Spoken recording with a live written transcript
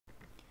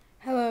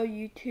Hello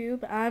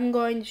YouTube, I'm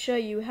going to show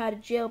you how to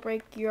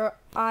jailbreak your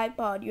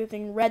iPod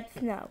using Red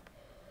Snow.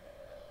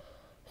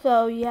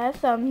 So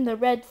yes, the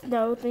Red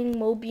Snow thing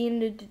will be in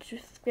the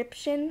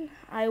description.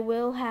 I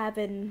will have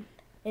an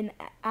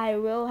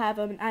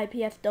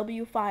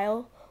IPSW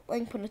file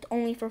link, but it's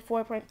only for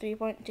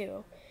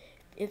 4.3.2.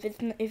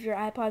 If your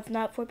iPod's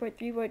not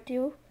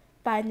 4.3.2,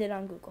 find it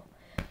on Google.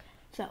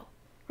 So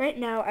right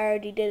now I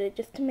already did it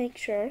just to make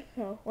sure.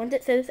 So once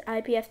it says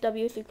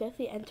IPSW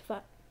successfully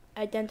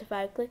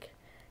identify, click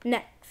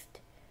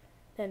next.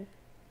 Then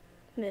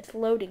this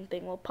loading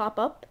thing will pop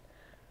up.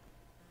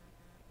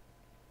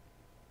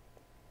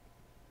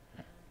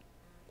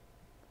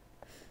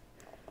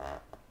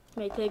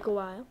 May take a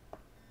while.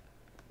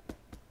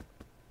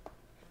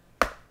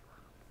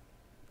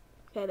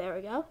 Okay, there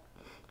we go.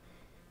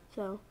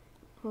 So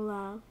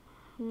I'm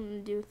gonna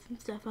do some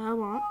stuff I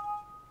want.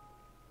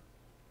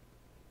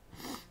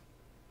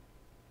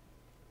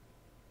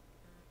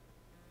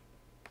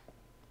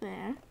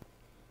 There.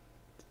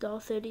 Install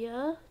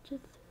Cydia.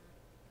 Just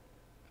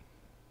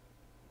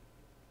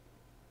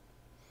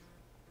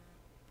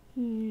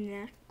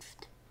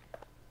next.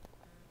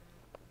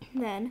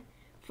 Then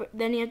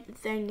you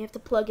have to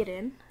plug it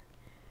in.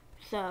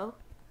 So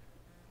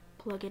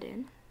plug it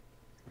in.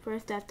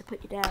 First I have to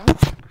put you down.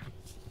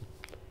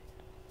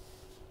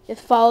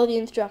 Just follow the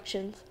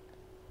instructions.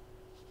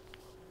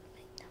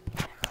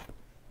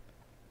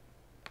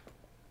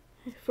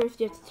 First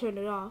you have to turn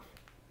it off.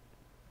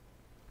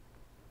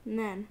 And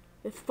then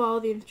just follow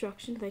the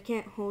instructions. I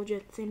can't hold you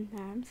at the same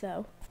time,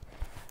 so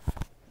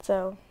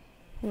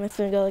I'm just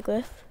gonna go like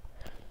this.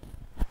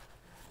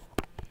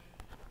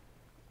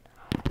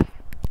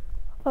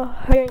 Oh,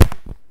 hurry.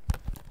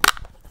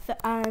 So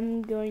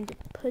I'm going to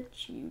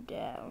put you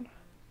down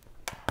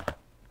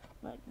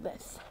like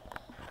this.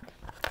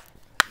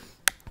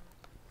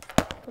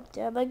 Put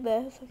down like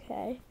this,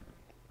 okay.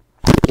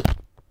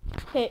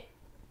 Hey,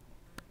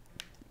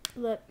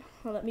 let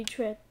me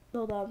trip.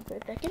 Hold on for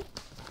a second.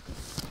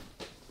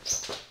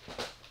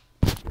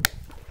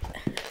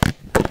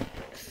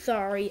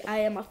 Sorry, I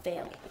am a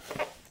fail.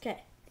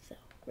 Okay, so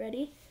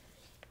ready?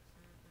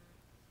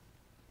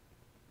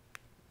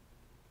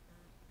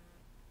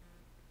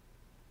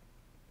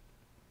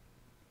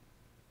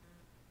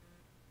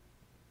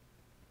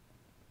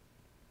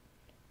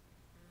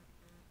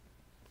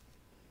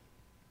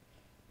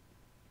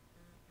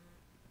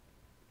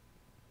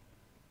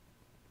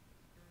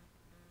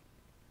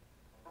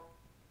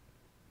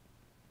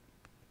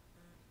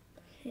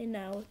 Okay,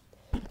 now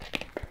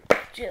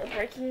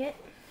jailbreaking it.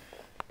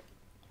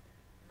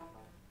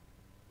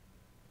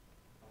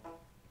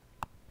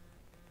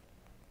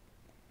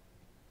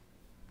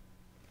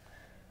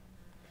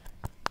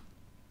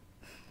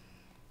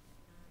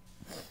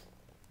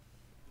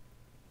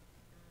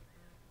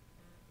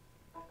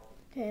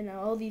 Okay,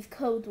 now all these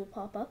codes will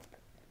pop up,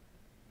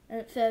 and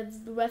it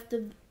says the rest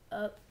of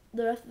the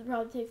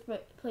problem takes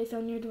place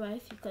on your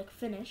device. You click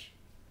finish.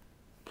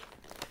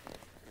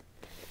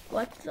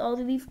 Watch all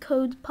of these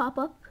codes pop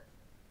up.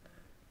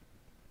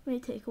 May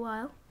take a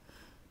while.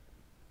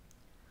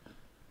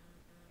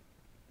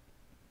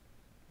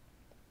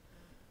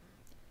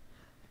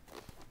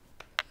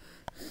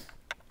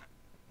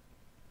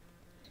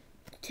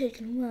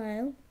 Taking a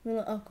while. A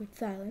little awkward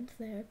silence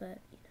there,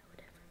 but you know,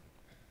 whatever.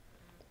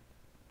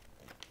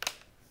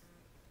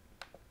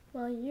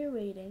 While you're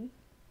waiting,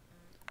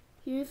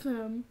 here's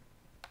some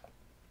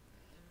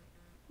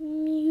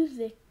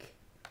music.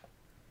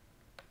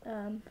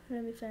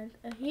 Let me find.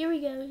 Here we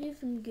go. Here's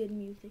some good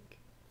music.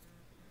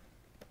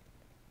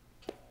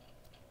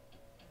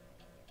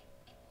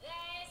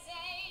 There's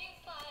a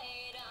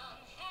fight I'm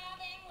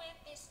having with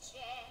this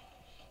chair.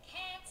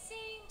 Can't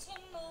seem to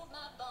move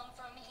my bum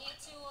from here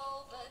to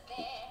over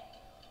there.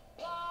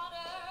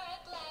 Water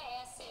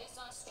glasses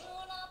are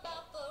strewn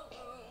about the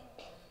room.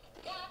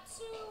 Got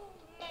to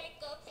make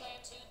a plan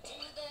to do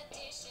the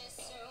dishes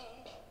soon.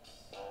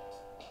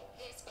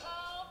 This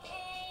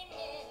cocaine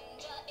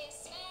ninja is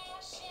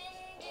smashing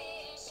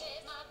dishes.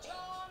 My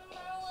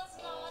drummer was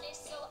naughty,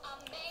 so I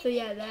made So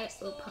yeah, that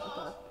will pop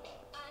up.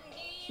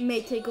 It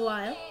may take a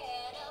while.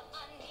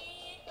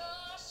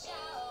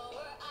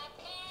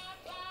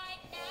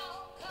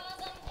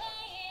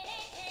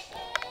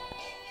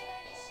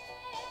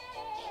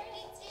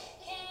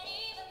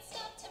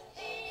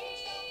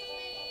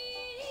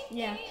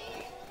 Yeah,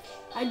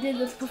 I did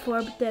this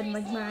before, but then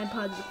like my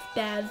iPod was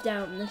spazzed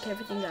out and like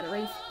everything got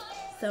erased.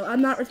 So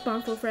I'm not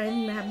responsible for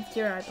anything that happens to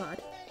your iPod.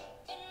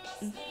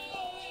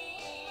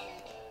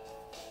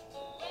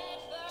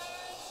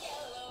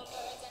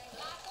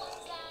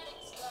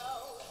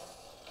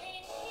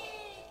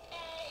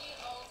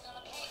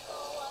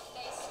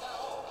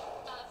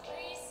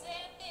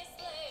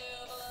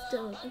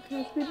 Still,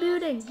 okay, it's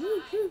rebooting.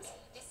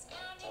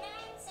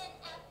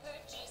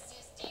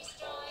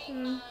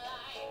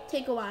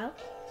 Take a while.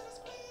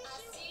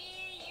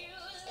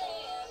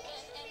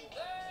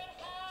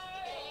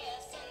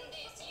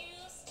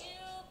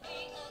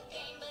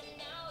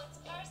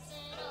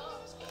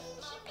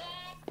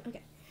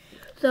 Okay,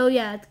 So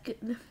yeah, it's good.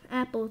 The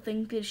Apple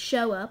thing could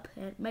show up,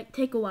 and it might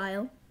take a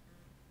while.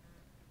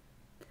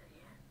 So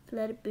yeah,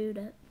 let it boot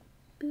up.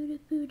 Boot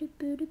it, boot it,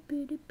 boot it,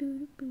 boot it,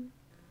 boot it, boot.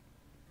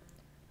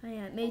 Oh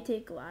yeah, it may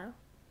take a while.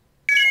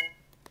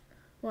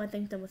 Well, I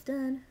think it's almost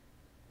done.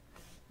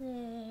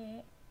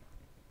 If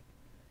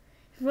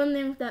you're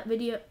wondering what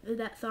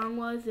that song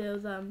was, it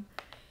was a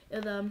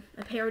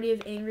parody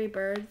of Angry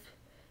Birds.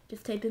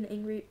 Just type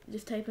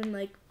in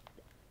like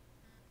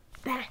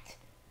bat.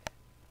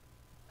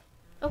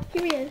 Oh,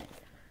 here he is.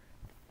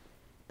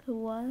 The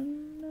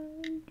one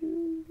I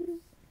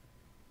do.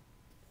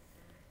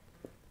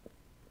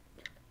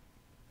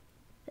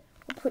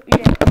 I'll put you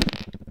down.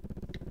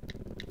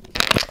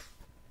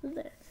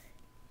 There.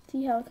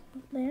 See how it's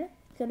there?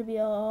 It's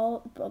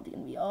probably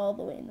gonna be all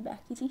the way in the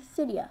back. You see,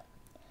 Cydia.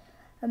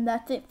 And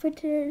that's it for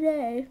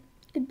today.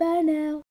 Goodbye now.